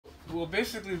Well,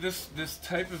 basically, this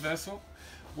type of vessel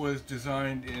was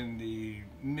designed in the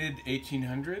mid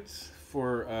 1800s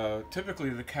for typically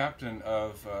the captain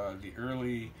of the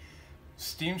early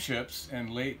steamships and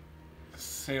late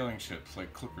sailing ships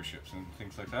like clipper ships and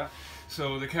things like that.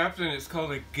 So the captain, it's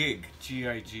called a gig,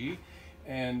 G-I-G,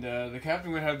 and the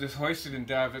captain would have this hoisted in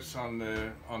davits on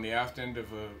the aft end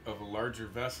of a larger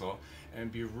vessel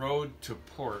and be rowed to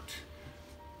port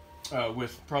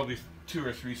with probably 2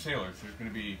 or 3 sailors. There's going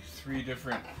to be 3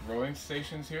 different rowing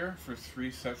stations here for 3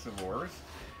 sets of oars,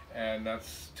 and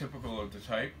that's typical of the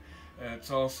type. It's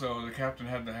also, the captain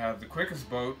had to have the quickest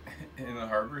boat in the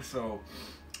harbor, so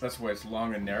that's why it's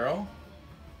long and narrow.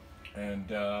 And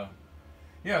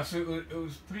yeah, so it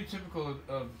was pretty typical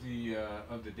of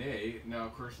the day. Now,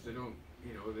 of course, they don't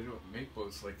make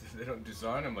boats like this. They don't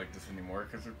design them like this anymore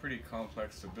because they're pretty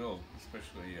complex to build,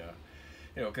 especially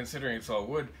considering it's all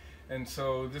wood. And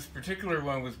so this particular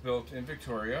one was built in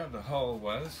Victoria. The hull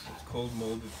was, it's cold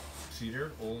molded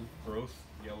cedar, old growth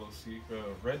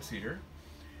red cedar,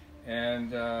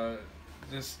 and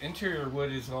this interior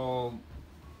wood is all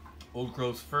old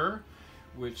growth fir,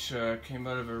 which came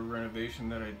out of a renovation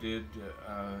that I did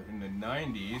in the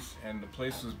 90s, and the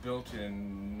place was built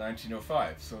in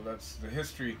 1905. So that's the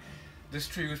history. This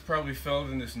tree was probably felled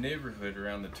in this neighborhood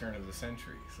around the turn of the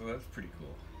century. So that's pretty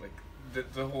cool. Like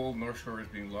the whole North Shore is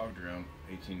being logged around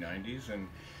 1890s, and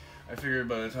I figured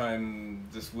by the time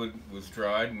this wood was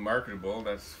dried and marketable,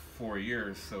 that's 4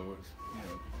 years. So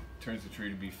it turns the tree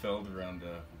to be felled around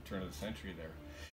the turn of the century there.